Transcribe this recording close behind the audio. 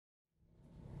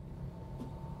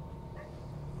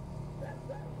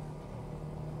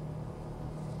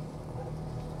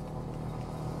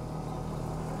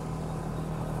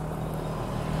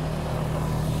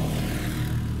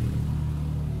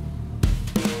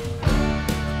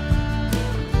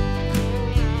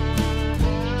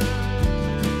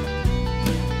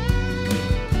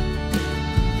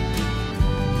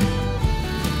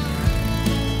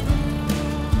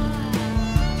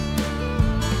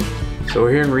So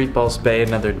we're here in Repulse Bay,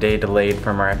 another day delayed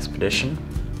from our expedition.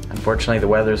 Unfortunately, the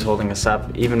weather's holding us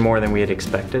up even more than we had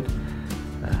expected.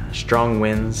 Strong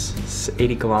winds,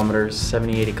 80 kilometers,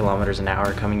 70-80 kilometers an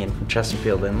hour coming in from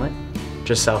Chesterfield Inlet,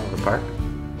 just south of the park,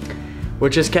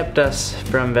 which has kept us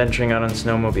from venturing out on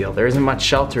snowmobile. There isn't much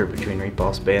shelter between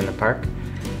Repulse Bay and the park,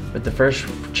 but the first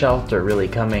shelter really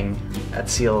coming at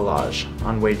Sila Lodge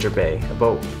on Wager Bay,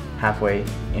 about halfway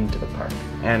into the park,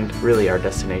 and really our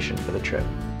destination for the trip.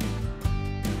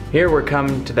 Here we're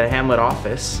come to the Hamlet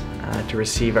office to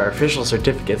receive our official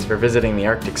certificates for visiting the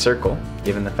Arctic Circle,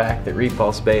 given the fact that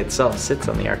Repulse Bay itself sits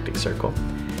on the Arctic Circle.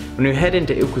 When we head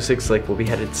into Ukkusiksalik, we'll be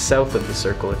headed south of the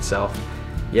circle itself,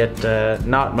 yet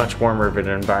not much warmer of an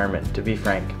environment, to be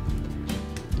frank.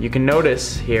 You can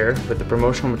notice here, with the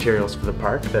promotional materials for the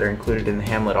park that are included in the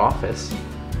Hamlet office,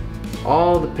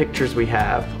 all the pictures we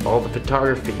have, all the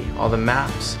photography, all the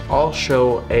maps, all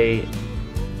show a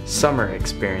summer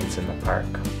experience in the park.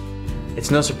 It's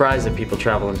no surprise that people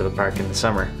travel into the park in the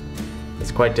summer.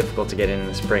 It's quite difficult to get in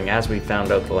the spring, as we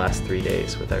found out the last 3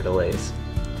 days with our delays.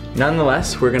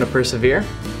 Nonetheless, we're going to persevere,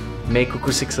 make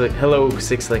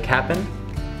Ukkusiksalik happen,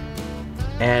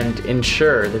 and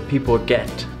ensure that people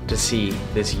get to see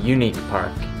this unique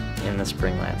park in the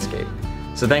spring landscape.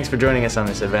 So thanks for joining us on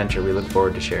this adventure. We look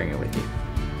forward to sharing it with you.